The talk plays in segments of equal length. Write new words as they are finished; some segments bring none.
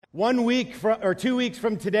Or 2 weeks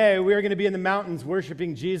from today, we are going to be in the mountains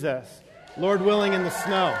worshiping Jesus, Lord willing, in the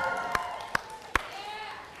snow.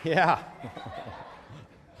 Yeah.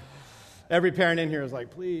 Every parent in here is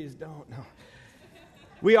like, please don't. No.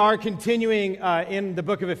 We are continuing in the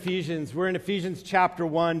book of Ephesians. We're in Ephesians chapter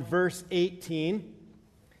 1, verse 18.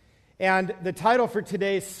 And the title for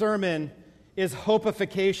today's sermon is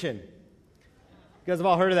Hopification. You guys have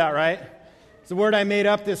all heard of that, right? It's a word I made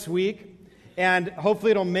up this week. And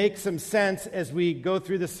hopefully it'll make some sense as we go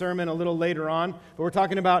through the sermon a little later on. But we're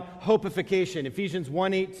talking about hopification, Ephesians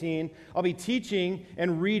 1:18. I'll be teaching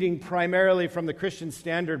and reading primarily from the Christian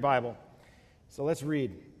Standard Bible. So let's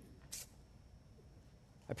read.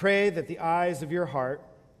 I pray that the eyes of your heart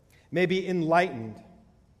may be enlightened,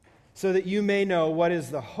 so that you may know what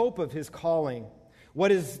is the hope of his calling,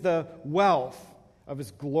 what is the wealth of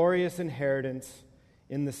his glorious inheritance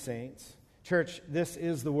in the saints. Church, this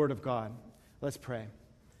is the word of God. Let's pray.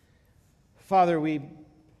 Father, we're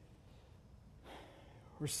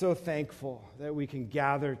so thankful that we can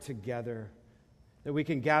gather together, that we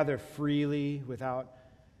can gather freely without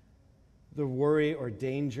the worry or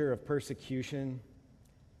danger of persecution,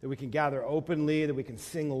 that we can gather openly, that we can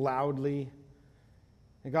sing loudly.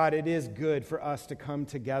 And God, it is good for us to come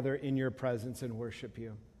together in your presence and worship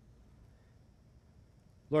you.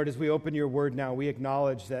 Lord, as we open your word now, we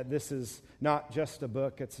acknowledge that this is not just a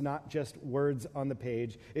book. It's not just words on the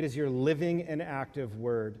page. It is your living and active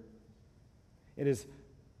word. It is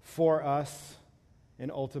for us and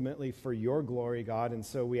ultimately for your glory, God. And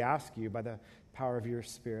so we ask you, by the power of your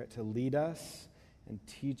Spirit, to lead us and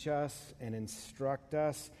teach us and instruct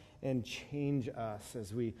us and change us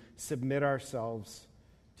as we submit ourselves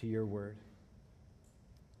to your word.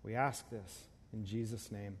 We ask this in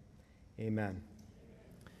Jesus' name. Amen.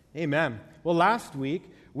 Amen. Well, last week,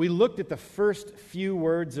 we looked at the first few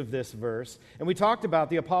words of this verse, and we talked about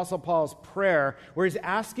the Apostle Paul's prayer, where he's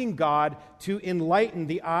asking God to enlighten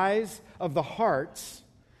the eyes of the hearts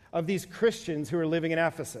of these Christians who are living in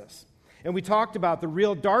Ephesus. And we talked about the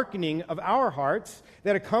real darkening of our hearts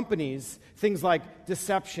that accompanies things like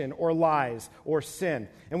deception or lies or sin.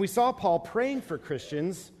 And we saw Paul praying for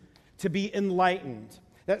Christians to be enlightened,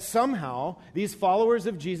 that somehow these followers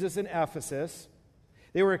of Jesus in Ephesus,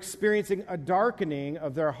 they were experiencing a darkening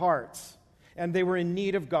of their hearts, and they were in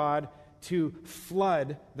need of God to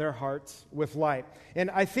flood their hearts with light.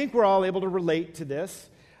 And I think we're all able to relate to this.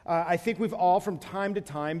 I think we've all, from time to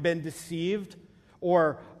time, been deceived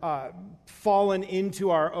or fallen into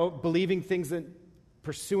our believing things that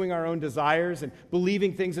pursuing our own desires and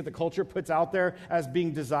believing things that the culture puts out there as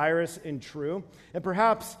being desirous and true. And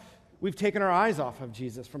perhaps we've taken our eyes off of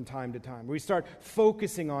Jesus from time to time. We start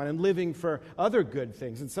focusing on and living for other good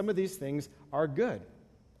things, and some of these things are good.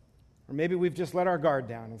 Or maybe we've just let our guard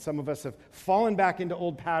down, and some of us have fallen back into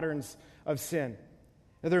old patterns of sin.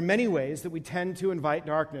 Now, there are many ways that we tend to invite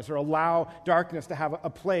darkness or allow darkness to have a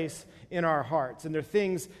place in our hearts, and they're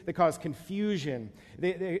things that cause confusion.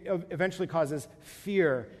 They eventually causes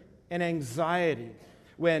fear and anxiety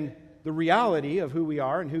when the reality of who we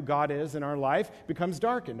are and who God is in our life becomes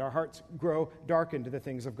darkened. Our hearts grow darkened to the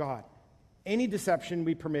things of God. Any deception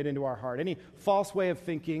we permit into our heart, any false way of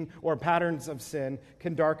thinking or patterns of sin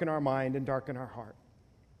can darken our mind and darken our heart.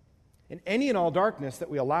 And any and all darkness that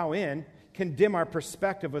we allow in can dim our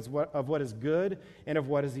perspective of what is good and of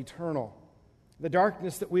what is eternal. The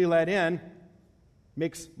darkness that we let in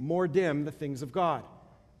makes more dim the things of God.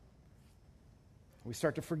 We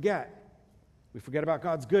start to forget. We forget about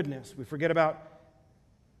God's goodness. We forget about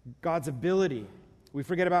God's ability. We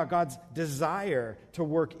forget about God's desire to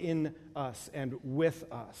work in us and with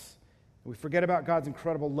us. We forget about God's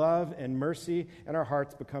incredible love and mercy, and our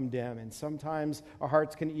hearts become dim. And sometimes our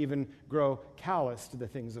hearts can even grow callous to the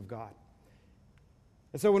things of God.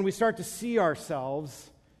 And so when we start to see ourselves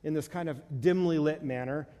in this kind of dimly lit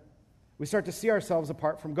manner, we start to see ourselves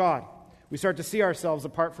apart from God. We start to see ourselves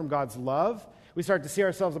apart from God's love. We start to see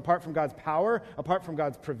ourselves apart from God's power, apart from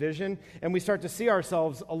God's provision, and we start to see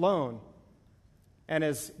ourselves alone. And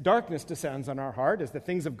as darkness descends on our heart, as the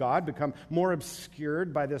things of God become more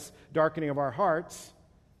obscured by this darkening of our hearts,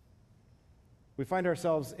 we find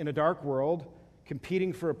ourselves in a dark world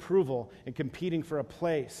competing for approval and competing for a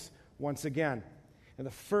place once again. And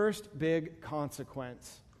the first big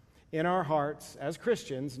consequence in our hearts as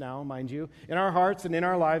Christians, now, mind you, in our hearts and in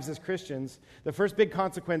our lives as Christians, the first big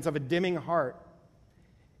consequence of a dimming heart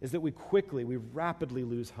is that we rapidly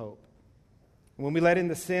lose hope. When we let in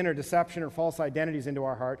the sin or deception or false identities into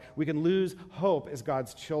our heart, we can lose hope as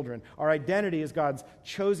God's children. Our identity as God's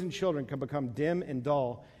chosen children can become dim and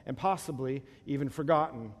dull and possibly even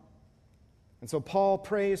forgotten. And so Paul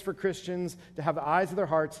prays for Christians to have the eyes of their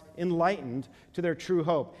hearts enlightened to their true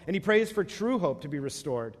hope. And he prays for true hope to be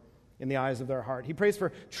restored in the eyes of their heart. He prays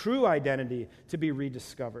for true identity to be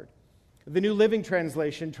rediscovered. The New Living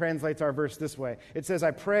Translation translates our verse this way. It says,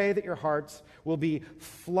 I pray that your hearts will be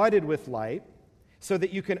flooded with light so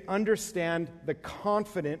that you can understand the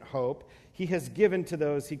confident hope he has given to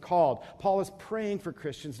those he called. Paul is praying for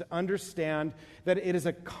Christians to understand that it is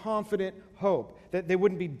a confident hope, that they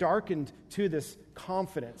wouldn't be darkened to this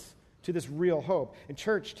confidence, to this real hope. In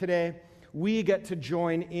church today, we get to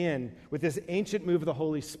join in with this ancient move of the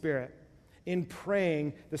Holy Spirit in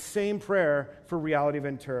praying the same prayer for Reality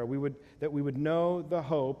Ventura. That we would know the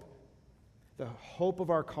hope of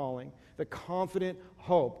our calling, the confident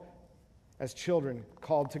hope as children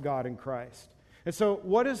called to God in Christ. And so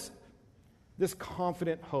what is this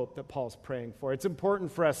confident hope that Paul's praying for? It's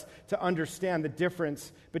important for us to understand the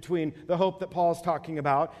difference between the hope that Paul's talking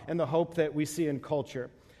about and the hope that we see in culture.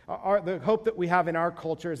 The hope that we have in our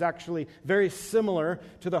culture is actually very similar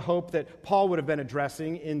to the hope that Paul would have been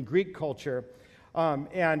addressing in Greek culture.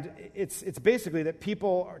 And it's basically that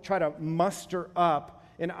people try to muster up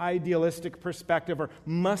an idealistic perspective or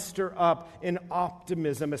muster up an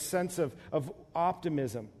optimism, a sense of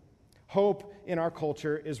optimism. Hope in our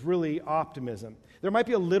culture is really optimism. There might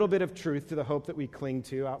be a little bit of truth to the hope that we cling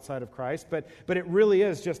to outside of Christ, but it really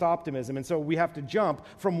is just optimism. And so we have to jump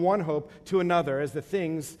from one hope to another as the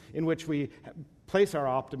things in which we place our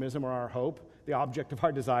optimism or our hope, the object of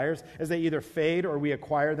our desires, as they either fade or we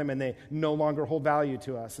acquire them and they no longer hold value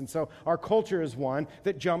to us. And so our culture is one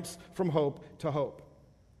that jumps from hope to hope.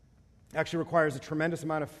 It actually requires a tremendous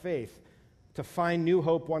amount of faith to find new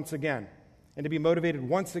hope once again and to be motivated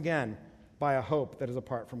once again by a hope that is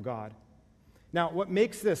apart from God. Now, what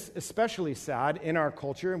makes this especially sad in our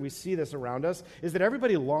culture, and we see this around us, is that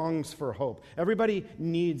everybody longs for hope. Everybody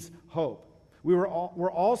needs hope. We're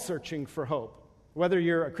all searching for hope. Whether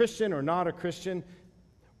you're a Christian or not a Christian,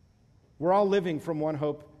 we're all living from one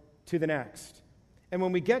hope to the next. And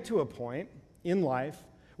when we get to a point in life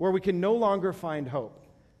where we can no longer find hope,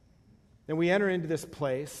 then we enter into this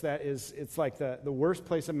place that it's like the worst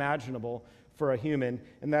place imaginable for a human,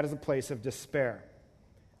 and that is a place of despair.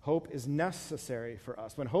 Hope is necessary for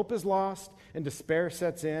us. When hope is lost and despair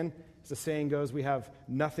sets in, as the saying goes, we have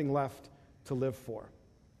nothing left to live for.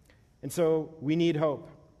 And so we need hope.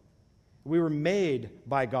 We were made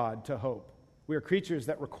by God to hope. We are creatures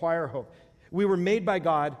that require hope. We were made by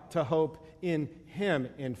God to hope in Him,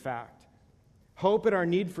 in fact. Hope and our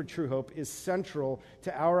need for true hope is central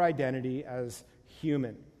to our identity as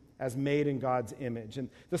human, as made in God's image. And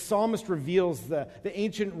the psalmist reveals the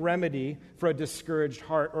ancient remedy for a discouraged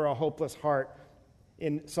heart or a hopeless heart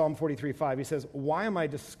in Psalm 43:5. He says, "Why am I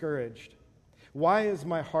discouraged? Why is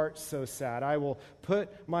my heart so sad? I will put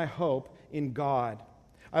my hope in God.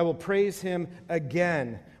 I will praise Him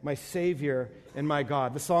again, my Savior and my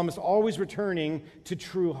God." The psalmist always returning to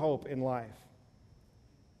true hope in life.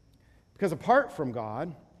 Because apart from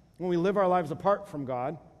God, when we live our lives apart from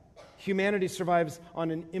God, humanity survives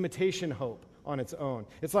on an imitation hope on its own.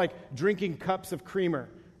 It's like drinking cups of creamer,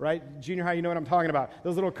 right? Junior high, you know what I'm talking about.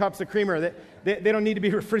 Those little cups of creamer, they don't need to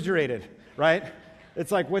be refrigerated, right?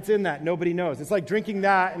 It's like, what's in that? Nobody knows. It's like drinking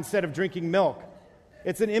that instead of drinking milk.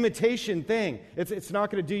 It's an imitation thing. It's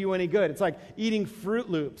not going to do you any good. It's like eating Fruit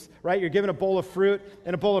Loops, right? You're given a bowl of fruit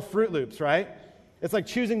and a bowl of Fruit Loops, right? It's like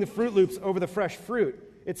choosing the Fruit Loops over the fresh fruit.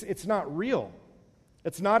 It's not real.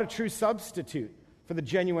 It's not a true substitute for the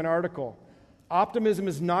genuine article. Optimism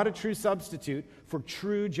is not a true substitute for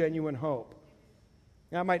true, genuine hope.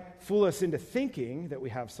 Now, it might fool us into thinking that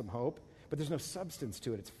we have some hope, but there's no substance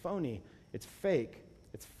to it. It's phony. It's fake.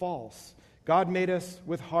 It's false. God made us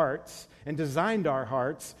with hearts and designed our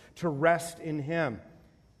hearts to rest in Him.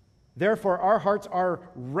 Therefore, our hearts are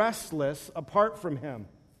restless apart from Him.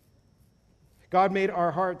 God made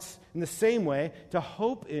our hearts in the same way to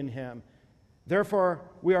hope in Him. Therefore,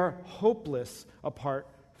 we are hopeless apart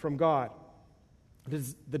from God.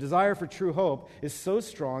 The desire for true hope is so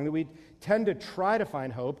strong that we tend to try to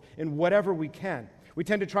find hope in whatever we can. We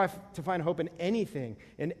tend to try to find hope in anything,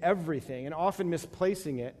 in everything, and often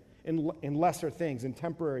misplacing it in lesser things, in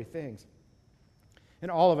temporary things. And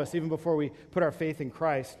all of us, even before we put our faith in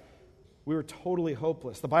Christ, we were totally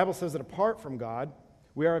hopeless. The Bible says that apart from God,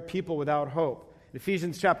 we are a people without hope. In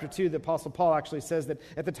Ephesians chapter 2, the Apostle Paul actually says that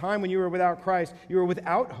at the time when you were without Christ, you were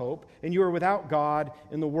without hope, and you were without God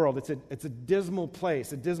in the world. It's a dismal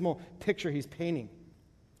place, a dismal picture he's painting.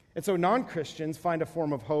 And so non-Christians find a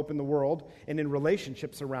form of hope in the world and in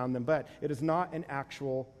relationships around them, but it is not an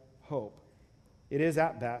actual hope. It is,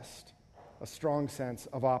 at best, a strong sense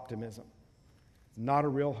of optimism. It's not a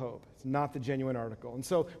real hope. It's not the genuine article. And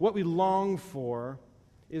so what we long for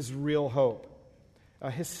is real hope,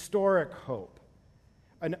 a historic hope,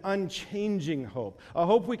 an unchanging hope, a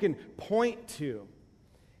hope we can point to.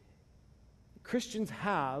 Christians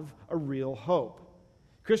have a real hope.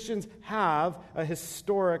 Christians have a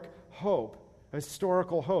historic hope, a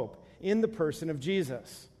historical hope in the person of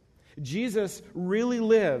Jesus. Jesus really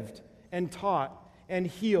lived and taught and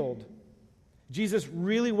healed. Jesus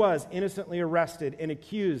really was innocently arrested and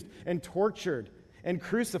accused and tortured and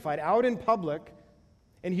crucified out in public,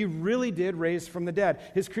 and he really did raise from the dead.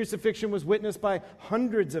 His crucifixion was witnessed by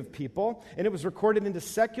hundreds of people, and it was recorded into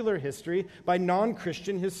secular history by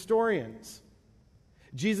non-Christian historians.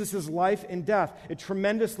 Jesus' life and death, it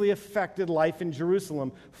tremendously affected life in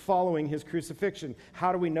Jerusalem following his crucifixion.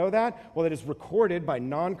 How do we know that? Well, it is recorded by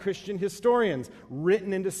non-Christian historians,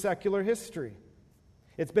 written into secular history.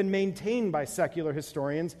 It's been maintained by secular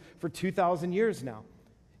historians for 2,000 years now.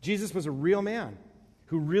 Jesus was a real man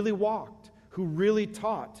who really walked, who really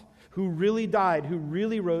taught, who really died, who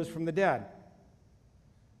really rose from the dead.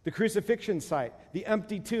 The crucifixion site, the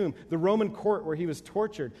empty tomb, the Roman court where he was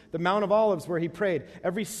tortured, the Mount of Olives where he prayed,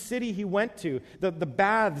 every city he went to, the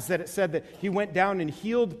baths that it said that he went down and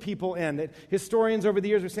healed people in, that historians over the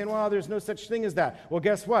years were saying, well, there's no such thing as that. Well,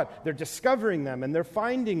 guess what? They're discovering them and they're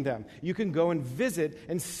finding them. You can go and visit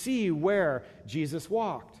and see where Jesus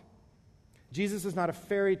walked. Jesus is not a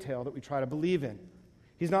fairy tale that we try to believe in.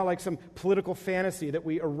 He's not like some political fantasy that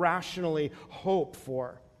we irrationally hope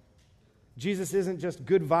for. Jesus isn't just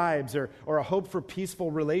good vibes or a hope for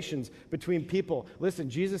peaceful relations between people. Listen,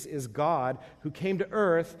 Jesus is God who came to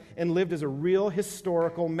earth and lived as a real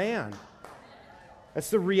historical man. That's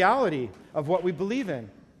the reality of what we believe in.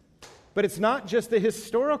 But it's not just the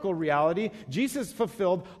historical reality. Jesus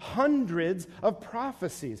fulfilled hundreds of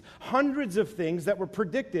prophecies, hundreds of things that were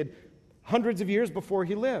predicted hundreds of years before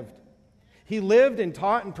he lived. He lived and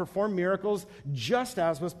taught and performed miracles just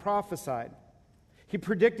as was prophesied. He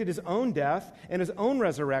predicted his own death and his own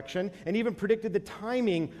resurrection, and even predicted the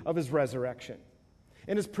timing of his resurrection.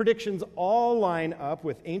 And his predictions all line up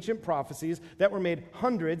with ancient prophecies that were made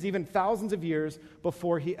hundreds, even thousands of years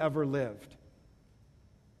before he ever lived.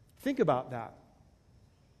 Think about that.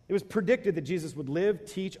 It was predicted that Jesus would live,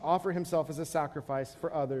 teach, offer himself as a sacrifice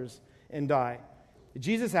for others, and die.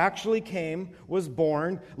 Jesus actually came, was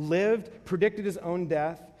born, lived, predicted his own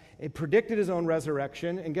death, and predicted his own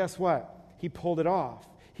resurrection, and guess what? He pulled it off.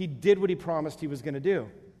 He did what he promised he was going to do.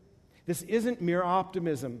 This isn't mere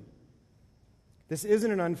optimism. This isn't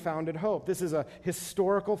an unfounded hope. This is a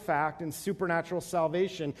historical fact and supernatural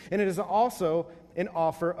salvation, and it is also an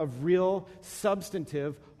offer of real,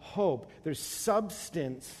 substantive hope. There's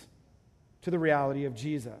substance to the reality of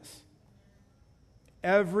Jesus.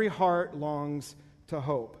 Every heart longs to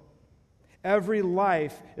hope. Every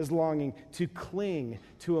life is longing to cling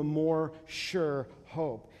to a more sure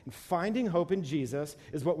hope. And finding hope in Jesus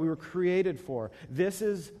is what we were created for. This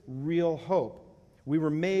is real hope. We were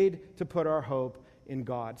made to put our hope in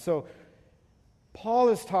God. So Paul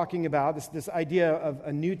is talking about this idea of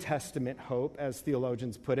a New Testament hope, as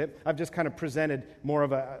theologians put it. I've just kind of presented more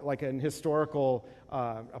of an historical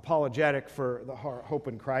apologetic for the hope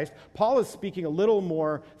in Christ. Paul is speaking a little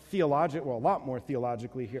more a lot more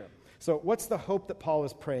theologically here. So what's the hope that Paul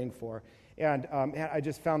is praying for? And I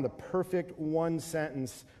just found the perfect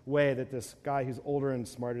one-sentence way that this guy who's older and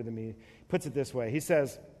smarter than me puts it this way. He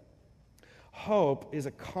says, hope is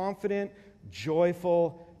a confident,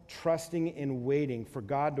 joyful, trusting and waiting for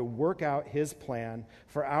God to work out his plan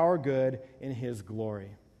for our good in his glory.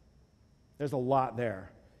 There's a lot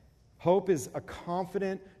there. Hope is a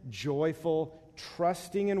confident, joyful,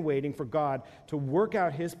 trusting and waiting for God to work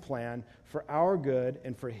out his plan for our good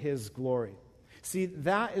and for his glory. See,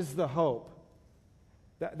 that is the hope,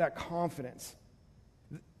 that confidence,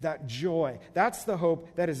 that joy. That's the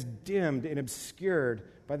hope that is dimmed and obscured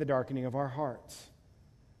by the darkening of our hearts.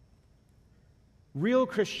 Real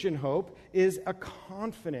Christian hope is a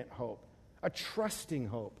confident hope, a trusting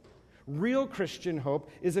hope. Real Christian hope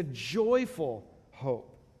is a joyful hope.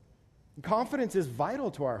 Confidence is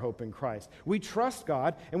vital to our hope in Christ. We trust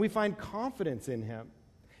God and we find confidence in him.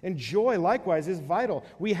 And joy, likewise, is vital.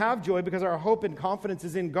 We have joy because our hope and confidence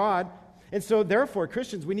is in God. And so, therefore,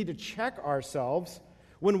 Christians, we need to check ourselves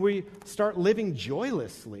when we start living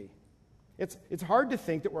joylessly. It's hard to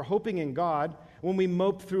think that we're hoping in God when we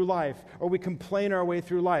mope through life, or we complain our way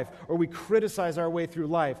through life, or we criticize our way through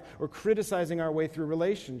life, or criticizing our way through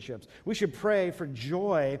relationships. We should pray for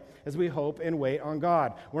joy as we hope and wait on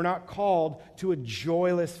God. We're not called to a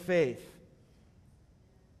joyless faith.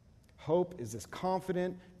 Hope is this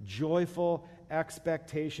confident, joyful,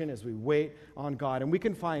 expectation as we wait on God. And we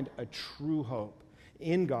can find a true hope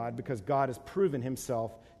in God because God has proven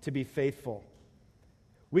himself to be faithful.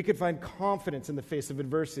 We can find confidence in the face of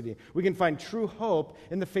adversity. We can find true hope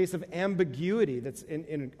in the face of ambiguity that's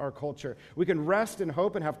in our culture. We can rest in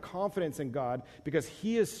hope and have confidence in God because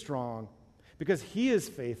he is strong, because he is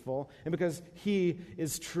faithful, and because he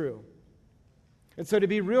is true. And so to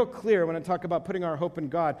be real clear, when I talk about putting our hope in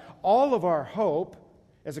God, all of our hope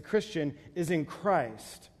as a Christian is in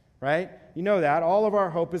Christ, right? You know that. All of our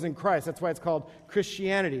hope is in Christ. That's why it's called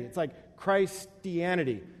Christianity. It's like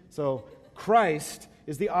Christianity. So Christ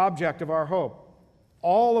is the object of our hope.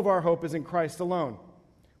 All of our hope is in Christ alone.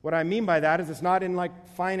 What I mean by that is it's not in like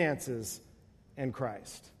finances in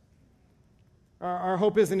Christ. Our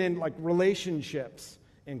hope isn't in like relationships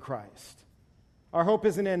in Christ. Our hope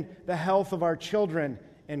isn't in the health of our children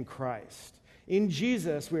in Christ. In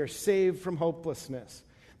Jesus, we are saved from hopelessness.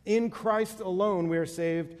 In Christ alone, we are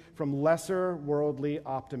saved from lesser, worldly,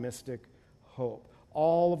 optimistic hope.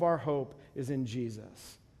 All of our hope is in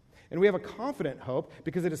Jesus. And we have a confident hope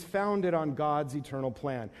because it is founded on God's eternal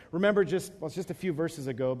plan. Remember it's just a few verses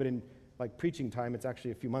ago, but in like preaching time, it's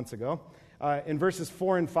actually a few months ago. In verses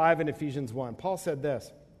 4 and 5 in Ephesians 1, Paul said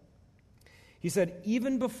this. He said,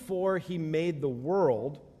 even before he made the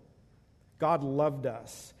world, God loved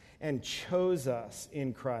us and chose us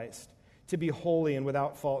in Christ to be holy and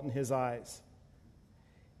without fault in his eyes.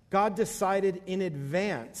 God decided in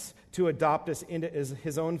advance to adopt us into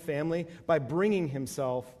his own family by bringing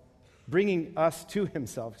us to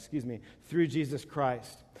himself, through Jesus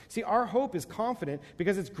Christ. See, our hope is confident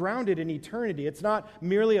because it's grounded in eternity. It's not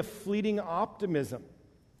merely a fleeting optimism.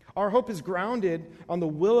 Our hope is grounded on the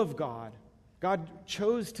will of God. God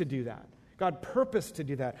chose to do that. God purposed to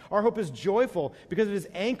do that. Our hope is joyful because it is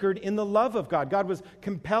anchored in the love of God. God was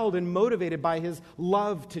compelled and motivated by his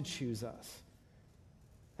love to choose us.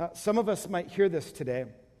 Now, some of us might hear this today,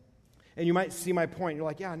 and you might see my point. You're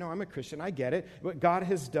like, yeah, no, I'm a Christian. I get it. But God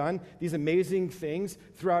has done these amazing things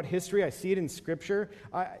throughout history. I see it in Scripture.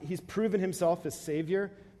 He's proven himself as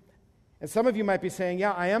Savior. And some of you might be saying,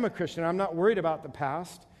 yeah, I am a Christian. I'm not worried about the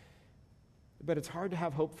past. But it's hard to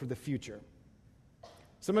have hope for the future.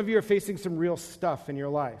 Some of you are facing some real stuff in your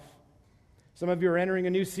life. Some of you are entering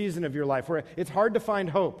a new season of your life where it's hard to find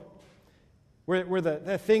hope, where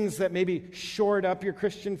the things that maybe shored up your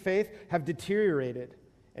Christian faith have deteriorated,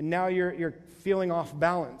 and now you're feeling off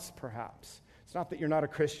balance, perhaps. It's not that you're not a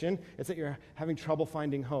Christian, it's that you're having trouble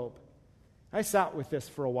finding hope. I sat with this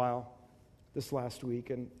for a while this last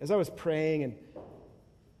week, and as I was praying, and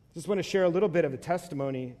just want to share a little bit of a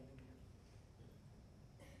testimony,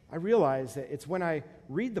 I realize that it's when I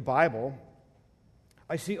read the Bible,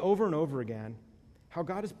 I see over and over again how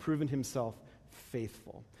God has proven himself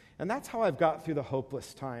faithful. And that's how I've got through the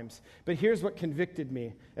hopeless times. But here's what convicted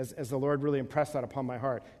me as the Lord really impressed that upon my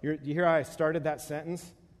heart. You hear how I started that sentence?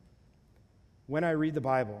 When I read the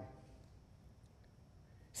Bible.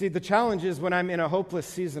 See, the challenge is when I'm in a hopeless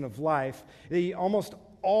season of life, it almost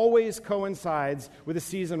always coincides with a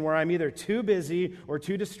season where I'm either too busy or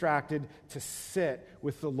too distracted to sit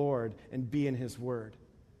with the Lord and be in his word.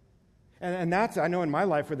 And that's, I know in my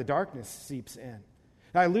life, where the darkness seeps in.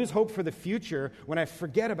 I lose hope for the future when I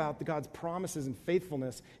forget about God's promises and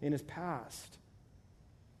faithfulness in his past.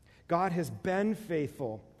 God has been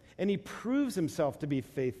faithful, and he proves himself to be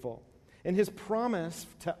faithful. And his promise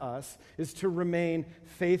to us is to remain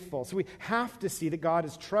faithful. So we have to see that God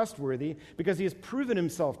is trustworthy because he has proven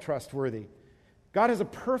himself trustworthy. God has a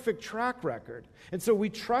perfect track record. And so we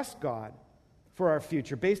trust God for our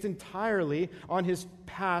future based entirely on his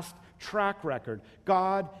past track record.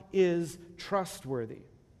 God is trustworthy.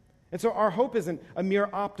 And so our hope isn't a mere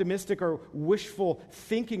optimistic or wishful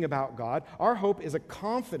thinking about God. Our hope is a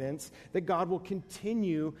confidence that God will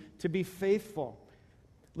continue to be faithful.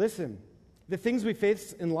 Listen, the things we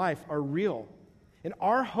face in life are real. And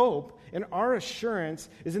our hope and our assurance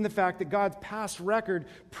is in the fact that God's past record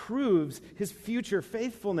proves his future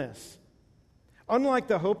faithfulness. Unlike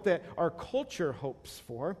the hope that our culture hopes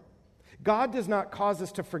for, God does not cause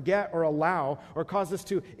us to forget or allow or cause us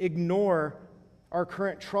to ignore our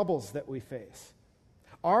current troubles that we face.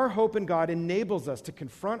 Our hope in God enables us to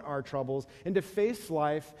confront our troubles and to face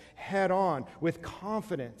life head on with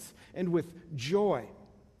confidence and with joy.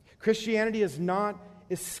 Christianity is not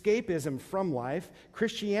escapism from life.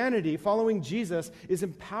 Christianity, following Jesus, is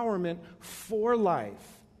empowerment for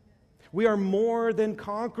life. We are more than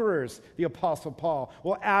conquerors, the Apostle Paul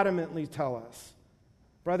will adamantly tell us.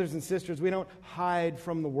 Brothers and sisters, we don't hide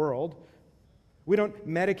from the world. We don't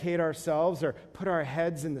medicate ourselves or put our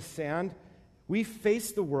heads in the sand. We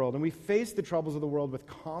face the world and we face the troubles of the world with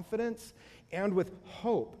confidence and with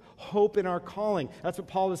hope. Hope in our calling. That's what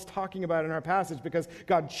Paul is talking about in our passage, because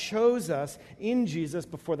God chose us in Jesus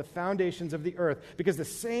before the foundations of the earth, because the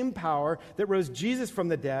same power that rose Jesus from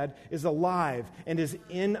the dead is alive and is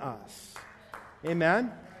in us.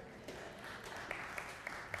 Amen?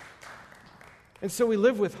 And so we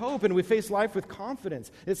live with hope and we face life with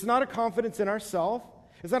confidence. It's not a confidence in ourselves.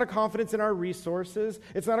 It's not a confidence in our resources.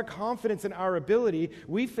 It's not a confidence in our ability.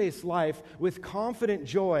 We face life with confident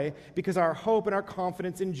joy because our hope and our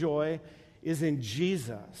confidence and joy is in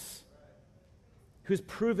Jesus, who's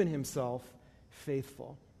proven himself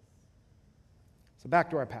faithful. So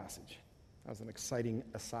back to our passage. That was an exciting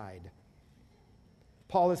aside.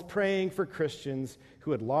 Paul is praying for Christians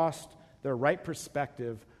who had lost their right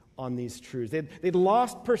perspective on these truths. They'd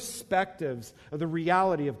lost perspectives of the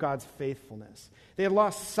reality of God's faithfulness. They had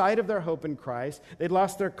lost sight of their hope in Christ. They'd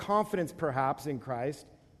lost their confidence, perhaps, in Christ.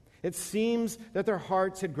 It seems that their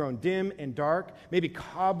hearts had grown dim and dark. Maybe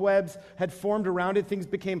cobwebs had formed around it. Things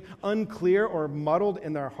became unclear or muddled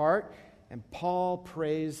in their heart. And Paul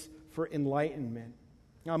prays for enlightenment.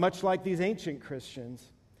 Now, much like these ancient Christians,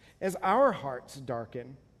 as our hearts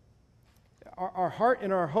darken, our heart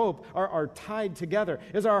and our hope are tied together.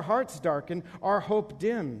 As our hearts darken, our hope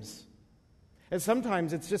dims. And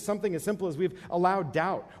sometimes it's just something as simple as we've allowed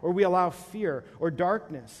doubt, or we allow fear or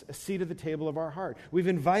darkness a seat at the table of our heart. We've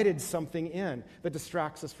invited something in that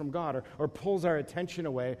distracts us from God or pulls our attention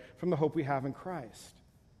away from the hope we have in Christ.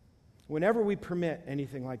 Whenever we permit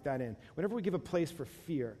anything like that in, whenever we give a place for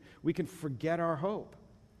fear, we can forget our hope.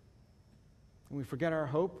 When we forget our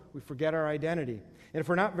hope, we forget our identity. And if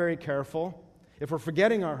we're not very careful, if we're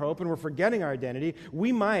forgetting our hope and we're forgetting our identity,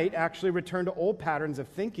 we might actually return to old patterns of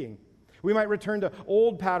thinking. We might return to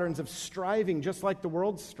old patterns of striving just like the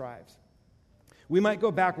world strives. We might go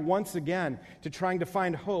back once again to trying to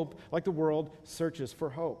find hope like the world searches for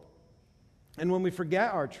hope. And when we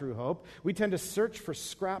forget our true hope, we tend to search for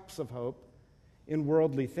scraps of hope in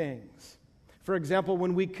worldly things. For example,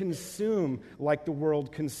 when we consume like the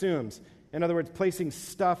world consumes, in other words, placing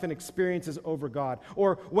stuff and experiences over God.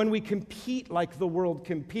 Or when we compete like the world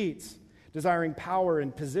competes, desiring power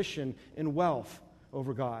and position and wealth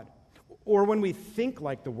over God. Or when we think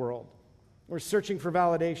like the world, we're searching for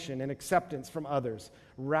validation and acceptance from others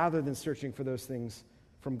rather than searching for those things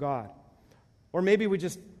from God. Or maybe we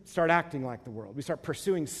just start acting like the world. We start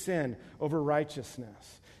pursuing sin over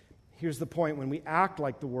righteousness. Here's the point. When we act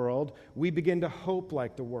like the world, we begin to hope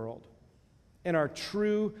like the world. And our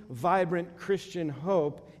true, vibrant Christian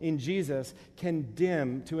hope in Jesus can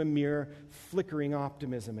dim to a mere flickering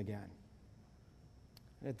optimism again.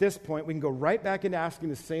 And at this point, we can go right back into asking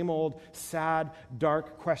the same old, sad,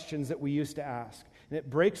 dark questions that we used to ask. And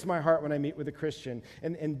it breaks my heart when I meet with a Christian.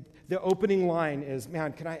 And the opening line is,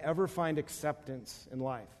 man, can I ever find acceptance in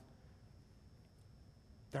life?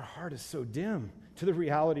 Their heart is so dim to the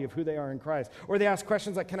reality of who they are in Christ. Or they ask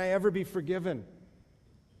questions like, can I ever be forgiven?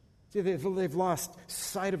 See, they've lost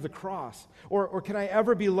sight of the cross. Or can I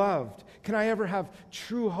ever be loved? Can I ever have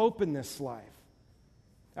true hope in this life?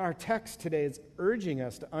 Our text today is urging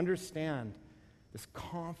us to understand this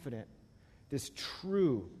confident, this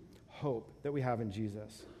true hope that we have in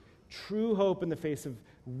Jesus. True hope in the face of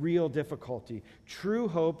real difficulty. True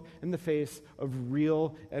hope in the face of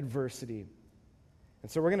real adversity. And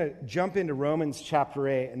so we're going to jump into Romans chapter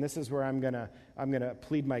 8, and this is where I'm going to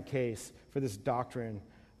plead my case for this doctrine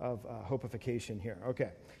of hopification here.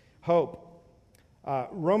 Okay, hope.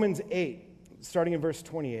 Romans 8, starting in verse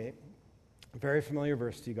 28. A very familiar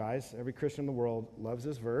verse to you guys. Every Christian in the world loves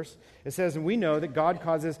this verse. It says, and we know that God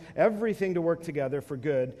causes everything to work together for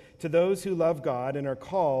good to those who love God and are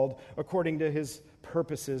called according to his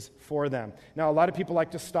purposes for them. Now, a lot of people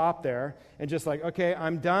like to stop there and just like, okay,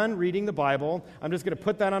 I'm done reading the Bible. I'm just going to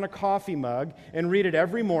put that on a coffee mug and read it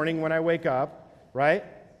every morning when I wake up, right?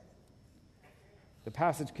 The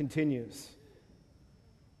passage continues.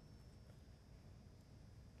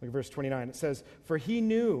 Look at verse 29. It says, for he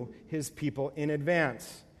knew his people in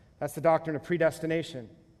advance. That's the doctrine of predestination.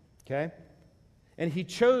 Okay? And he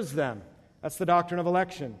chose them. That's the doctrine of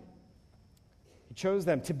election. He chose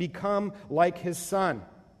them to become like his Son.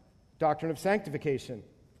 Doctrine of sanctification.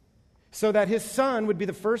 So that his Son would be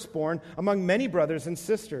the firstborn among many brothers and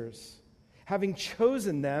sisters. Having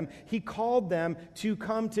chosen them, he called them to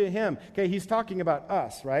come to him. Okay, he's talking about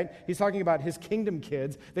us, right? He's talking about his kingdom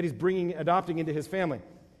kids that he's adopting into his family.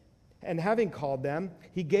 And having called them,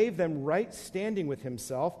 he gave them right standing with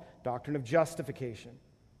himself, doctrine of justification.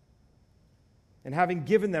 And having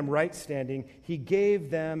given them right standing, he gave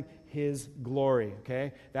them his glory,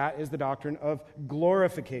 okay? That is the doctrine of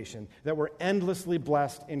glorification, that we're endlessly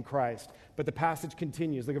blessed in Christ. But the passage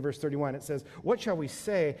continues. Look at verse 31. It says, "What shall we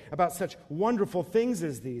say about such wonderful things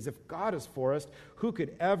as these? If God is for us, who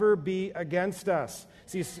could ever be against us?"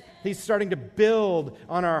 See, he's starting to build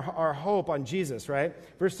on our hope on Jesus, right?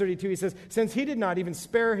 Verse 32, he says, "Since he did not even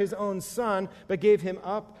spare his own son, but gave him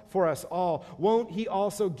up for us all, won't he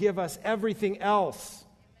also give us everything else?"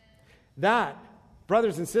 That,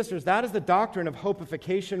 brothers and sisters, that is the doctrine of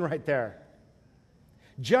hopification right there.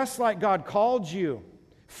 Just like God called you,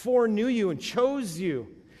 foreknew you, and chose you,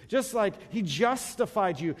 just like he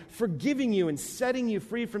justified you, forgiving you and setting you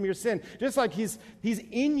free from your sin, just like he's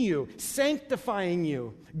in you, sanctifying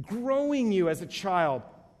you, growing you as a child,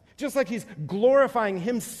 just like he's glorifying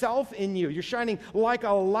himself in you, you're shining like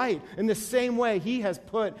a light. In the same way, he has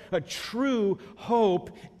put a true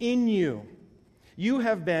hope in you. You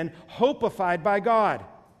have been hopified by God.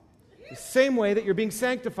 The same way that you're being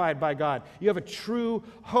sanctified by God. You have a true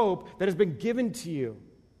hope that has been given to you.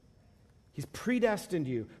 He's predestined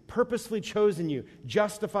you, purposely chosen you,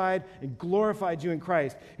 justified and glorified you in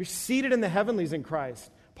Christ. You're seated in the heavenlies in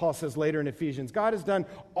Christ, Paul says later in Ephesians. God has done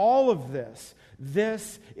all of this.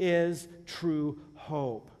 This is true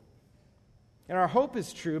hope. And our hope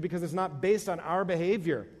is true because it's not based on our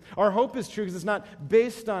behavior. Our hope is true because it's not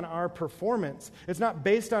based on our performance. It's not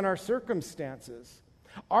based on our circumstances.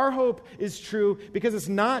 Our hope is true because it's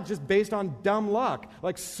not just based on dumb luck,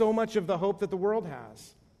 like so much of the hope that the world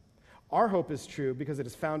has. Our hope is true because it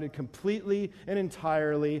is founded completely and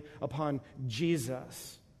entirely upon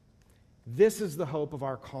Jesus. This is the hope of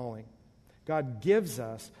our calling. God gives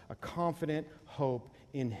us a confident hope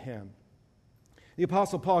in him. The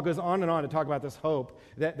Apostle Paul goes on and on to talk about this hope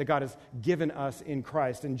that God has given us in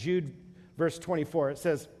Christ. In Jude, verse 24, it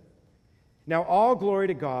says, "Now all glory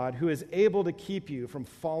to God, who is able to keep you from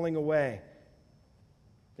falling away."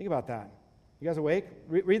 Think about that. You guys awake?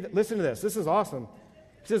 Listen to this. This is awesome.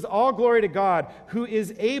 It says, "All glory to God, who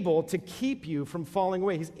is able to keep you from falling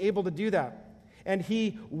away." He's able to do that. "And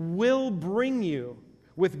he will bring you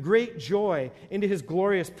with great joy into his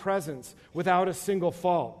glorious presence without a single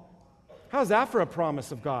fault." How's that for a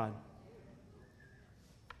promise of God?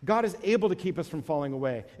 God is able to keep us from falling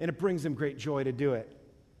away, and it brings him great joy to do it.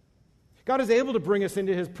 God is able to bring us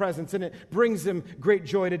into his presence, and it brings him great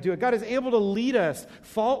joy to do it. God is able to lead us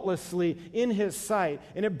faultlessly in his sight,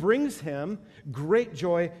 and it brings him great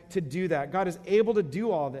joy to do that. God is able to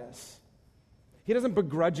do all this. He doesn't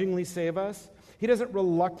begrudgingly save us. He doesn't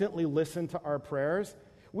reluctantly listen to our prayers.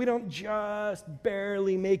 We don't just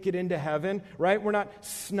barely make it into heaven, right? We're not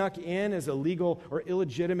snuck in as illegal or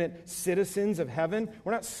illegitimate citizens of heaven.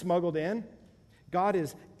 We're not smuggled in. God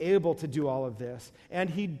is able to do all of this, and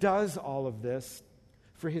he does all of this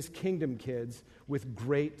for his kingdom kids with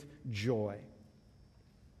great joy.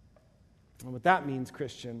 And what that means,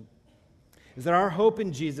 Christian, is that our hope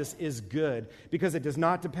in Jesus is good because it does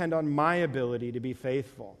not depend on my ability to be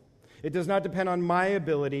faithful. It does not depend on my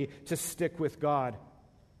ability to stick with God.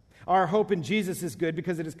 Our hope in Jesus is good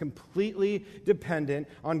because it is completely dependent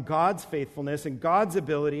on God's faithfulness and God's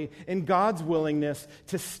ability and God's willingness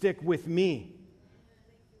to stick with me.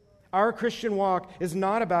 Our Christian walk is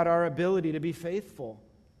not about our ability to be faithful.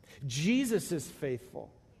 Jesus is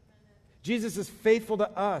faithful. Jesus is faithful to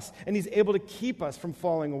us, and he's able to keep us from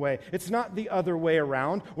falling away. It's not the other way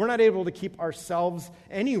around. We're not able to keep ourselves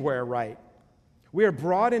anywhere right. We are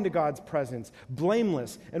brought into God's presence,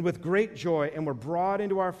 blameless and with great joy, and we're brought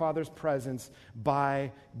into our Father's presence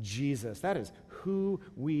by Jesus. That is who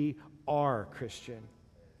we are, Christian.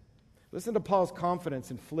 Listen to Paul's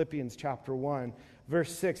confidence in Philippians chapter 1,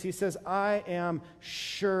 verse 6. He says, "I am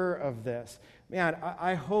sure of this." Man,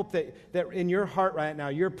 I hope that in your heart right now,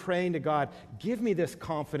 you're praying to God, give me this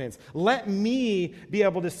confidence. Let me be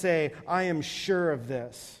able to say, I am sure of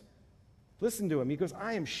this. Listen to him. He goes,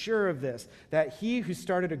 "I am sure of this, that he who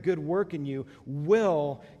started a good work in you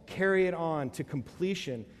will carry it on to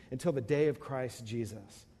completion until the day of Christ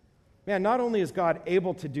Jesus." Man, not only is God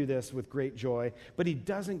able to do this with great joy, but he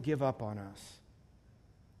doesn't give up on us.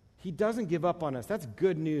 He doesn't give up on us. That's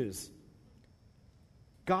good news.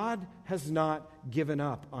 God has not given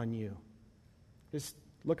up on you. Just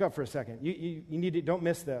look up for a second. You need to, don't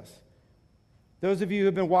miss this. Those of you who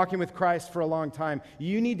have been walking with Christ for a long time,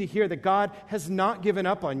 you need to hear that God has not given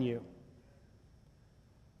up on you.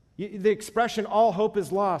 The expression, "all hope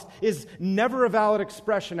is lost," is never a valid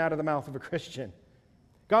expression out of the mouth of a Christian.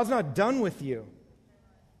 God's not done with you.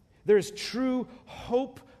 There's true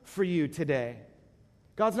hope for you today.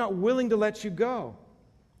 God's not willing to let you go.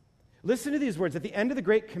 Listen to these words. At the end of the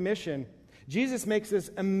Great Commission, Jesus makes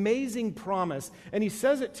this amazing promise, and he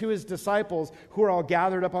says it to his disciples who are all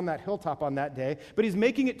gathered up on that hilltop on that day, but he's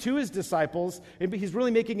making it to his disciples, and he's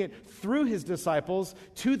really making it through his disciples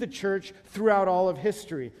to the church throughout all of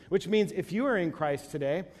history, which means if you are in Christ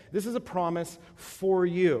today, this is a promise for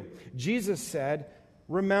you. Jesus said,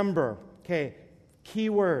 remember. Okay, key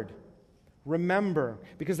word, remember,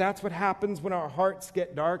 because that's what happens when our hearts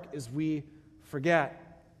get dark is we forget.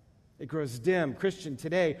 It grows dim. Christian,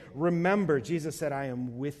 today, remember, Jesus said, I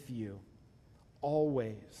am with you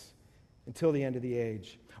always until the end of the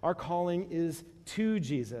age. Our calling is to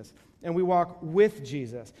Jesus, and we walk with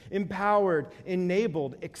Jesus, empowered,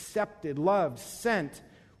 enabled, accepted, loved, sent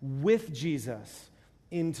with Jesus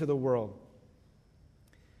into the world.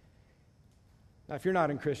 Now, if you're not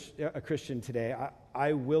a Christian today,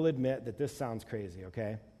 I will admit that this sounds crazy,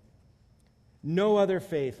 okay? No other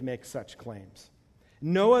faith makes such claims.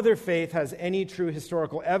 No other faith has any true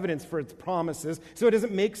historical evidence for its promises, so it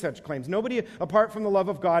doesn't make such claims. Nobody, apart from the love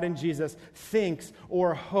of God in Jesus, thinks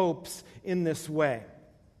or hopes in this way.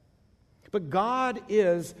 But God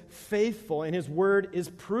is faithful, and his word is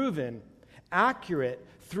proven accurate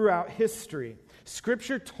throughout history.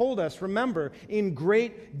 Scripture told us, remember, in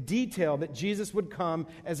great detail that Jesus would come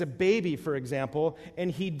as a baby, for example, and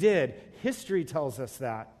he did. History tells us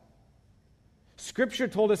that. Scripture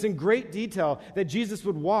told us in great detail that Jesus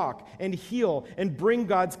would walk and heal and bring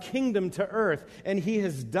God's kingdom to earth, and he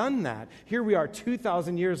has done that. Here we are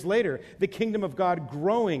 2,000 years later, the kingdom of God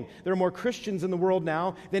growing. There are more Christians in the world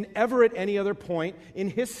now than ever at any other point in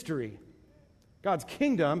history. God's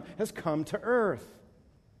kingdom has come to earth.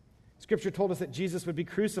 Scripture told us that Jesus would be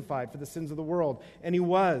crucified for the sins of the world, and he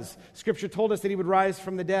was. Scripture told us that he would rise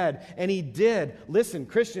from the dead, and he did. Listen,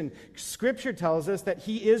 Christian, Scripture tells us that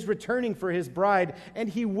he is returning for his bride, and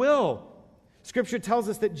he will. Scripture tells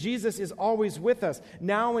us that Jesus is always with us,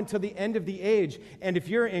 now until the end of the age, and if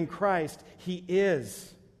you're in Christ, he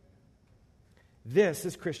is. This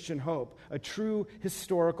is Christian hope, a true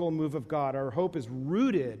historical move of God. Our hope is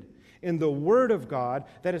rooted in the Word of God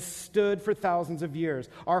that has stood for thousands of years.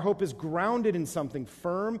 Our hope is grounded in something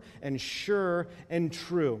firm and sure and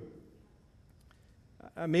true.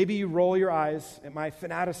 Maybe you roll your eyes at my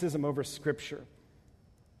fanaticism over Scripture.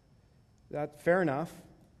 That's fair enough,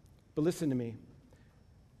 but listen to me.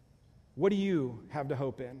 What do you have to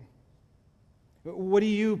hope in? What are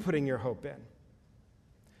you putting your hope in?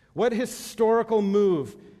 What historical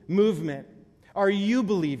movement are you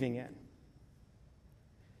believing in?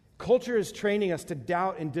 Culture is training us to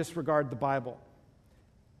doubt and disregard the Bible.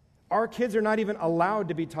 Our kids are not even allowed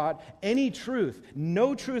to be taught any truth,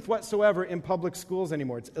 no truth whatsoever in public schools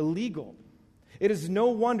anymore. It's illegal. It is no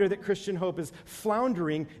wonder that Christian hope is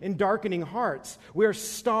floundering in darkening hearts. We are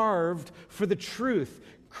starved for the truth.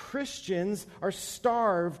 Christians are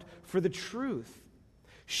starved for the truth.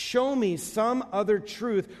 Show me some other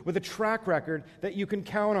truth with a track record that you can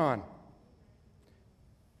count on.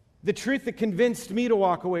 The truth that convinced me to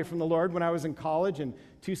walk away from the Lord when I was in college and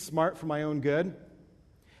too smart for my own good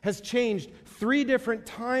has changed 3 different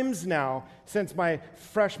times now since my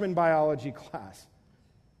freshman biology class.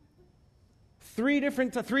 3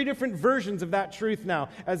 different versions of that truth now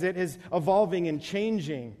as it is evolving and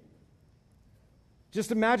changing.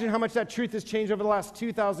 Just imagine how much that truth has changed over the last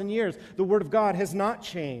 2,000 years. The Word of God has not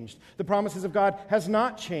changed. The promises of God has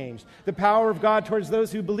not changed. The power of God towards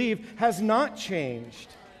those who believe has not changed.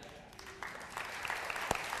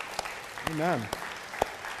 Amen.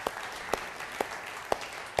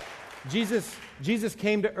 Jesus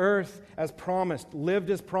came to earth as promised, lived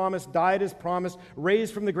as promised, died as promised,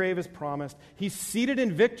 raised from the grave as promised. He's seated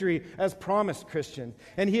in victory as promised, Christian.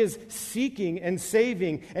 And he is seeking and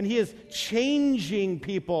saving, and he is changing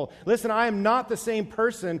people. Listen, I am not the same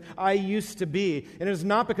person I used to be. And it is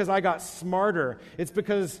not because I got smarter. It's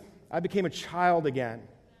because I became a child again.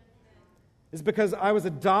 It's because I was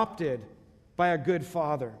adopted by a good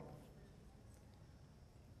father.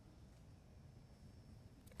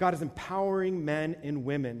 God is empowering men and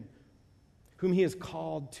women whom he has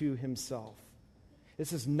called to himself.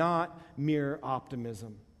 This is not mere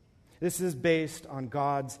optimism. This is based on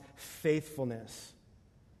God's faithfulness.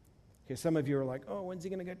 Okay, some of you are like, oh, when's he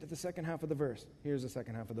going to get to the second half of the verse? Here's the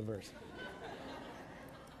second half of the verse.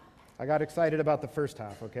 I got excited about the first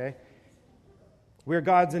half, okay? We're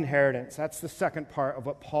God's inheritance. That's the second part of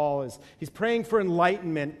what Paul is. He's praying for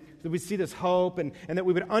enlightenment, that we see this hope and that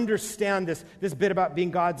we would understand this bit about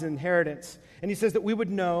being God's inheritance. And he says that we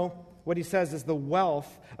would know what he says is the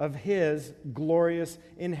wealth of his glorious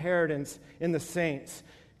inheritance in the saints.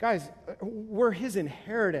 Guys, we're his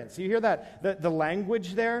inheritance. You hear that, the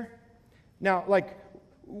language there? Now, like,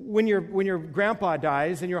 when your grandpa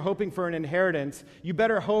dies and you're hoping for an inheritance, you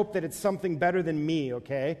better hope that it's something better than me,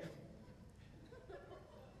 okay?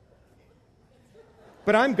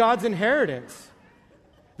 But I'm God's inheritance.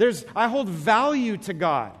 I hold value to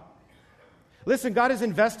God. Listen, God has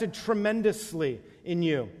invested tremendously in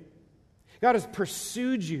you. God has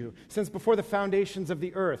pursued you since before the foundations of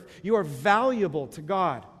the earth. You are valuable to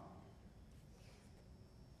God.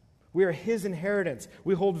 We are His inheritance.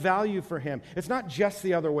 We hold value for Him. It's not just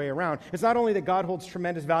the other way around. It's not only that God holds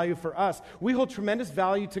tremendous value for us, we hold tremendous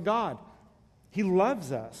value to God. He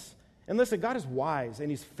loves us. And listen, God is wise and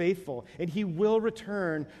He's faithful, and He will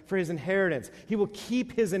return for His inheritance. He will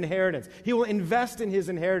keep His inheritance. He will invest in His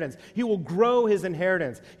inheritance. He will grow His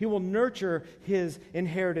inheritance. He will nurture His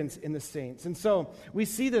inheritance in the saints. And so we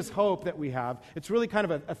see this hope that we have. It's really kind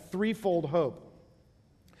of a threefold hope.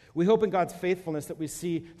 We hope in God's faithfulness that we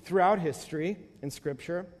see throughout history in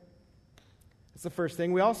Scripture. That's the first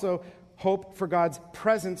thing. We also hope for God's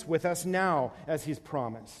presence with us now, as He's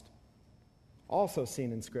promised. Also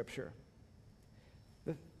seen in Scripture.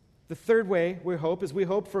 The third way we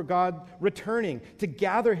hope for God returning to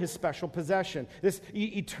gather His special possession. This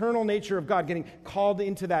eternal nature of God getting called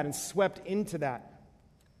into that and swept into that,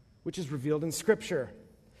 which is revealed in Scripture.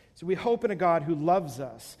 So we hope in a God who loves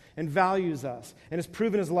us and values us and has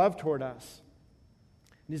proven His love toward us.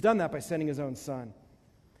 And He's done that by sending His own Son.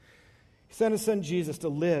 He sent His Son Jesus to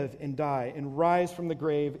live and die and rise from the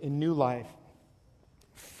grave in new life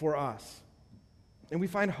for us. And we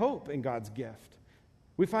find hope in God's gift.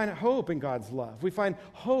 We find hope in God's love. We find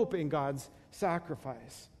hope in God's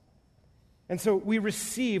sacrifice. And so we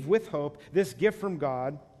receive with hope this gift from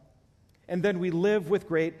God, and then we live with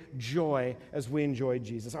great joy as we enjoy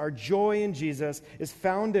Jesus. Our joy in Jesus is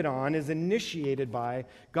initiated by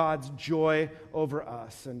God's joy over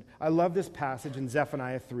us. And I love this passage in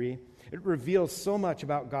Zephaniah 3. It reveals so much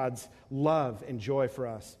about God's love and joy for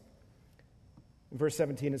us. In verse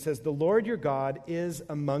 17, it says, "The Lord your God is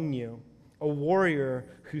among you, a warrior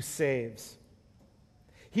who saves.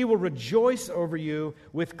 He will rejoice over you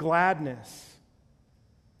with gladness."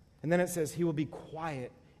 And then it says, "He will be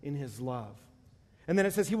quiet in His love." And then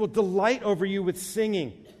it says, "He will delight over you with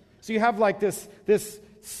singing." So you have like this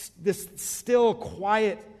still,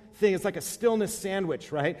 quiet thing. It's like a stillness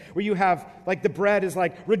sandwich, right? Where you have, like, the bread is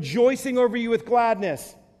like rejoicing over you with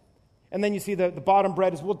gladness. And then you see the bottom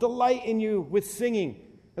bread is will delight in you with singing.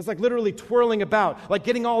 It's like literally twirling about, like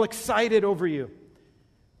getting all excited over you.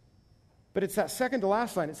 But it's that second to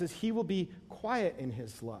last line. It says, "He will be quiet in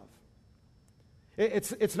His love."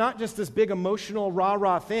 It's not just this big emotional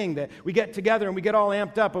rah-rah thing that we get together and we get all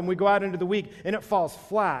amped up and we go out into the week and it falls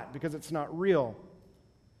flat because it's not real.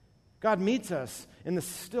 God meets us in the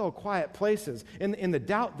still, quiet places, in the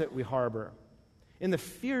doubt that we harbor, in the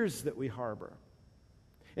fears that we harbor,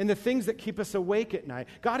 in the things that keep us awake at night.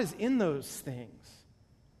 God is in those things.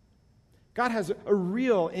 God has a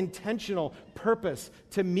real, intentional purpose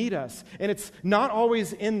to meet us. And it's not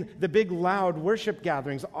always in the big, loud worship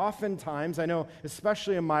gatherings. Oftentimes, I know,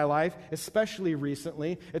 especially in my life, especially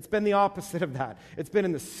recently, it's been the opposite of that. It's been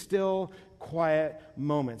in the still, quiet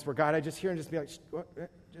moments where, God, I just hear and just be like,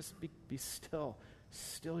 just be still.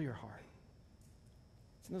 Still your heart.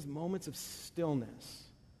 It's in those moments of stillness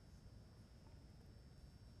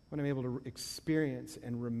when I'm able to experience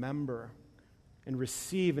and remember and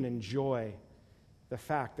receive and enjoy the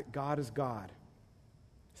fact that God is God.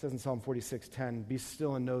 It says in Psalm 46:10, "Be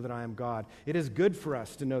still and know that I am God." It is good for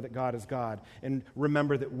us to know that God is God and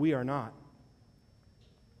remember that we are not.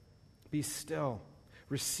 Be still.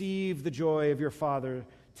 Receive the joy of your Father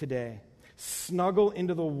today. Snuggle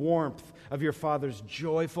into the warmth of your Father's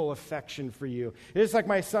joyful affection for you. It is like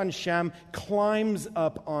my son Shem climbs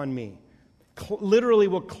up on me. Literally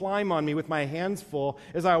will climb on me with my hands full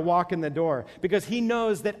as I walk in the door because he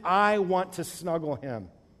knows that I want to snuggle him.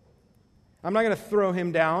 I'm not going to throw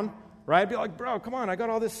him down, right? I'd be like, "Bro, come on, I got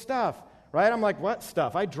all this stuff," right? I'm like, "What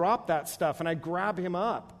stuff?" I drop that stuff and I grab him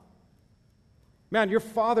up. Man, your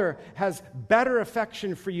Father has better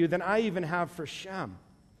affection for you than I even have for Shem.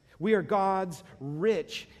 We are God's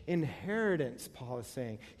rich inheritance, Paul is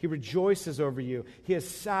saying. He rejoices over you. He is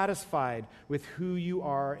satisfied with who you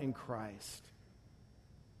are in Christ.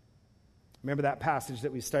 Remember that passage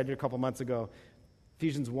that we studied a couple months ago,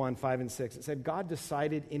 Ephesians 1:5-6. It said, God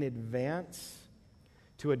decided in advance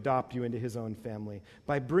to adopt you into His own family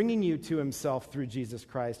by bringing you to Himself through Jesus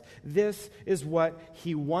Christ. This is what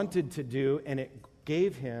He wanted to do, and it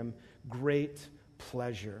gave Him great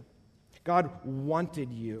pleasure. God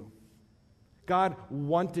wanted you. God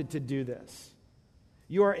wanted to do this.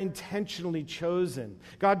 You are intentionally chosen.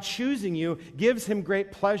 God choosing you gives him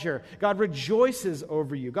great pleasure. God rejoices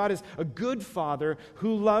over you. God is a good Father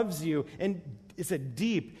who loves you, and it's a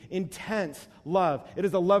deep, intense love. It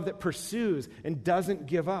is a love that pursues and doesn't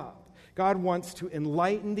give up. God wants to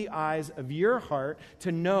enlighten the eyes of your heart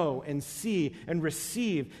to know and see and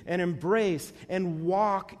receive and embrace and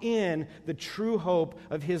walk in the true hope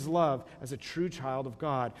of his love as a true child of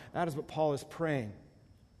God. That is what Paul is praying.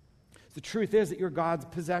 The truth is that you're God's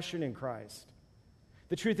possession in Christ.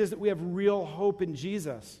 The truth is that we have real hope in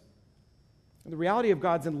Jesus. And the reality of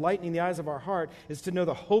God's enlightening the eyes of our heart is to know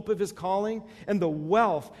the hope of his calling and the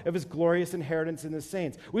wealth of his glorious inheritance in the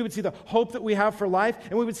saints. We would see the hope that we have for life,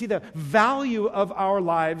 and we would see the value of our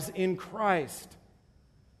lives in Christ.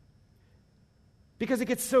 Because it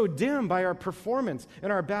gets so dim by our performance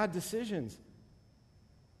and our bad decisions.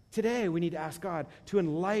 Today, we need to ask God to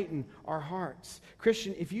enlighten our hearts.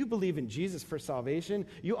 Christian, if you believe in Jesus for salvation,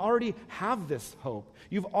 you already have this hope.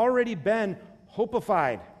 You've already been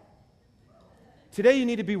hopified. Today, you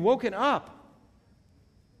need to be woken up.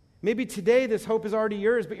 Maybe today this hope is already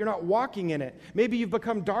yours, but you're not walking in it. Maybe you've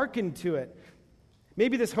become darkened to it.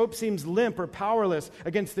 Maybe this hope seems limp or powerless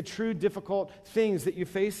against the true difficult things that you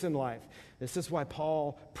face in life. This is why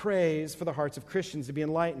Paul prays for the hearts of Christians to be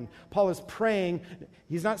enlightened. Paul is praying.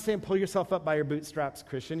 He's not saying pull yourself up by your bootstraps,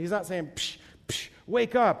 Christian. He's not saying psh, psh,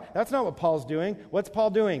 wake up. That's not what Paul's doing. What's Paul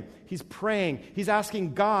doing? He's praying. He's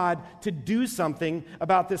asking God to do something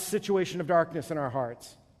about this situation of darkness in our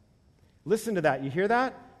hearts. Listen to that. You hear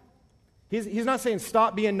that? He's not saying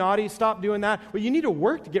stop being naughty, stop doing that. Well, you need to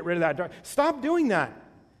work to get rid of that dark. Stop doing that.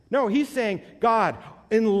 No, he's saying, God,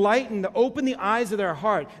 open the eyes of their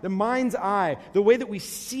heart, the mind's eye, the way that we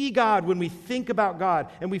see God when we think about God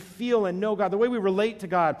and we feel and know God, the way we relate to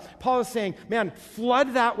God. Paul is saying, man,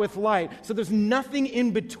 flood that with light so there's nothing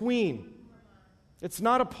in between. It's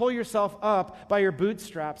not a pull yourself up by your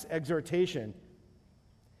bootstraps exhortation.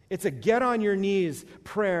 It's a get on your knees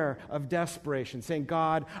prayer of desperation, saying,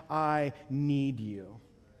 God, I need you.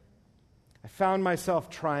 I found myself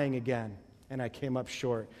trying again, and I came up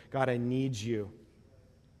short. God, I need you.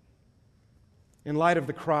 In light of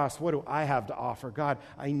the cross, what do I have to offer? God,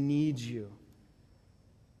 I need you.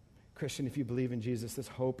 Christian, if you believe in Jesus, this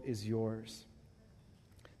hope is yours.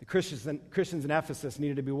 The Christians in Ephesus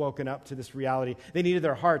needed to be woken up to this reality. They needed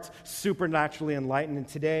their hearts supernaturally enlightened. And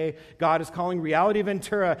today, God is calling Reality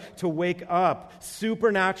Ventura to wake up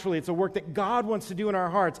supernaturally. It's a work that God wants to do in our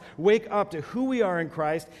hearts. Wake up to who we are in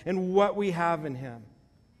Christ and what we have in him.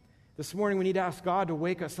 This morning, we need to ask God to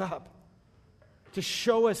wake us up, to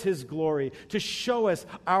show us his glory, to show us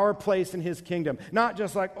our place in his kingdom. Not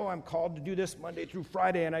just like, oh, I'm called to do this Monday through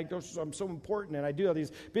Friday, and I'm so important, and I do all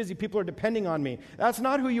these busy people are depending on me. That's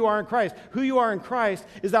not who you are in Christ. Who you are in Christ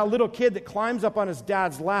is that little kid that climbs up on his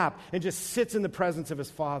dad's lap and just sits in the presence of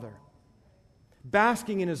his father,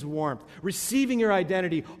 basking in his warmth, receiving your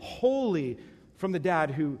identity wholly from the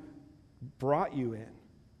dad who brought you in.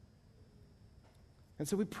 And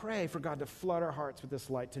so we pray for God to flood our hearts with this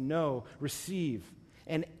light, to know, receive,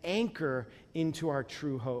 and anchor into our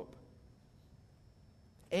true hope.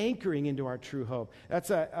 Anchoring into our true hope. That's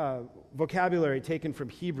a vocabulary taken from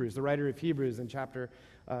Hebrews, the writer of Hebrews in chapter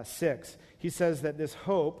 6. He says that this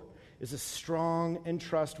hope is a strong and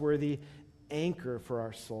trustworthy anchor for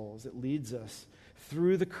our souls. It leads us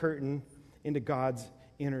through the curtain into God's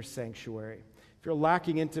inner sanctuary. If you're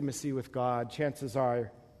lacking intimacy with God, chances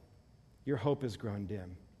are your hope has grown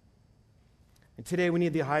dim. And today we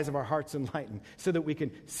need the eyes of our hearts enlightened so that we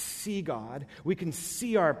can see God, we can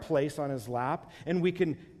see our place on his lap, and we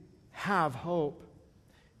can have hope,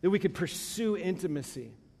 that we can pursue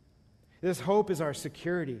intimacy. This hope is our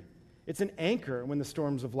security. It's an anchor when the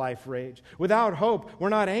storms of life rage. Without hope, we're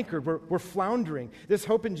not anchored, we're floundering. This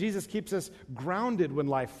hope in Jesus keeps us grounded when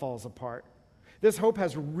life falls apart. This hope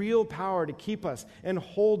has real power to keep us and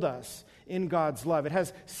hold us in God's love. It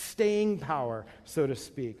has staying power, so to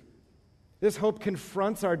speak. This hope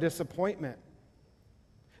confronts our disappointment.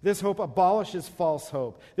 This hope abolishes false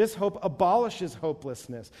hope. This hope abolishes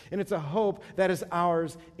hopelessness. And it's a hope that is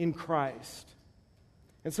ours in Christ.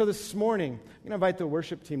 And so this morning, I'm going to invite the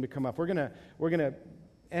worship team to come up. We're going to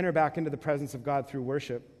enter back into the presence of God through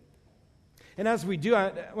worship. And as we do,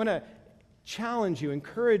 I want to challenge you,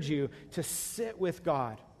 encourage you to sit with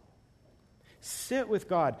God. Sit with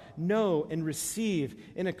God, know and receive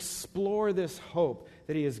and explore this hope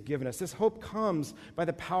that he has given us. This hope comes by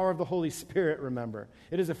the power of the Holy Spirit, remember.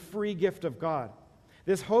 It is a free gift of God.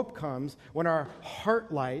 This hope comes when our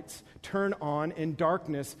heart lights turn on and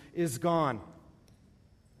darkness is gone.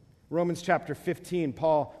 Romans chapter 15,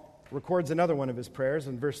 Paul records another one of his prayers.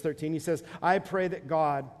 In verse 13, he says, I pray that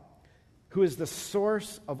God, who is the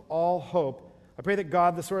source of all hope, I pray that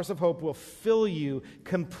God, the source of hope, will fill you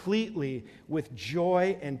completely with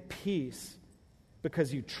joy and peace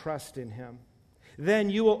because you trust in him. Then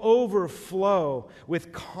you will overflow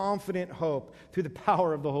with confident hope through the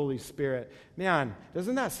power of the Holy Spirit. Man,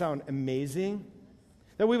 doesn't that sound amazing?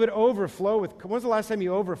 That we would overflow with... When was the last time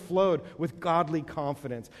you overflowed with godly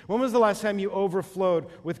confidence? When was the last time you overflowed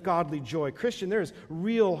with godly joy? Christian, there is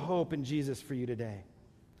real hope in Jesus for you today.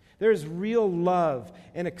 There is real love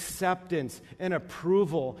and acceptance and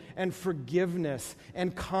approval and forgiveness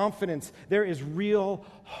and confidence. There is real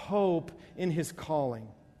hope in his calling.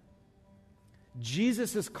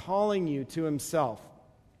 Jesus is calling you to himself,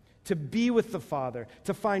 to be with the Father,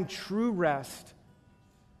 to find true rest,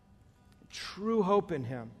 true hope in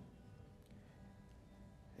him.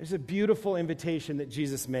 There's a beautiful invitation that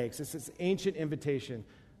Jesus makes. It's this ancient invitation.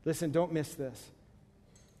 Listen, don't miss this.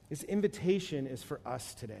 This invitation is for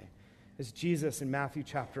us today. It's Jesus in Matthew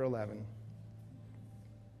chapter 11.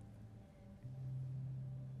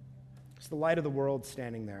 It's the light of the world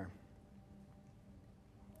standing there.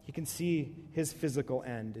 He can see his physical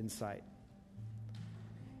end in sight.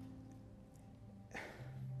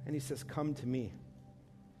 And he says, come to me,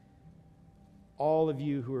 all of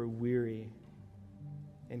you who are weary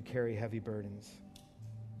and carry heavy burdens.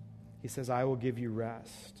 He says, I will give you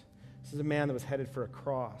rest. This is a man that was headed for a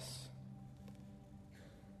cross.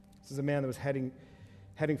 This is a man that was heading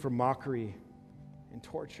for mockery and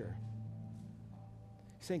torture.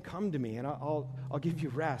 He's saying, come to me and I'll give you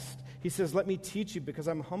rest. He says, let me teach you because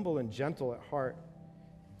I'm humble and gentle at heart.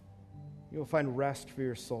 You will find rest for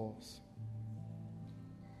your souls.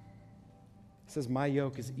 He says, my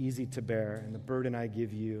yoke is easy to bear and the burden I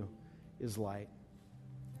give you is light.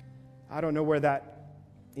 I don't know where that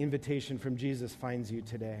invitation from Jesus finds you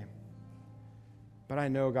today, but I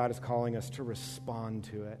know God is calling us to respond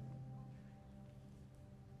to it.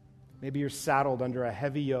 Maybe you're saddled under a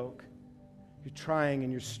heavy yoke. You're trying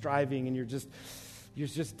and you're striving and you're just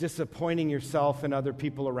disappointing yourself and other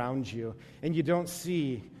people around you. And you don't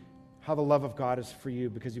see how the love of God is for you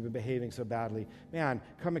because you've been behaving so badly. Man,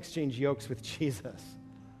 come exchange yokes with Jesus.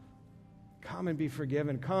 Come and be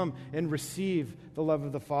forgiven. Come and receive the love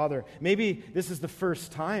of the Father. Maybe this is the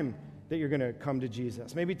first time that you're going to come to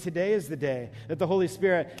Jesus. Maybe today is the day that the Holy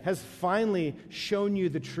Spirit has finally shown you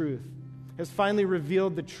the truth, has finally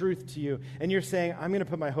revealed the truth to you, and you're saying, I'm going to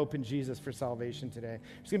put my hope in Jesus for salvation today.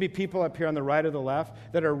 There's going to be people up here on the right or the left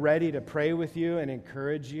that are ready to pray with you and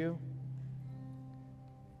encourage you.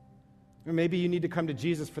 Or maybe you need to come to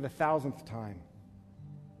Jesus for the 1,000th time,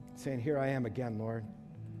 saying, here I am again, Lord.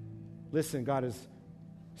 Listen, God is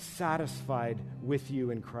satisfied with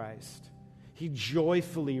you in Christ. He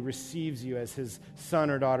joyfully receives you as his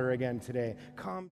son or daughter again today. Come.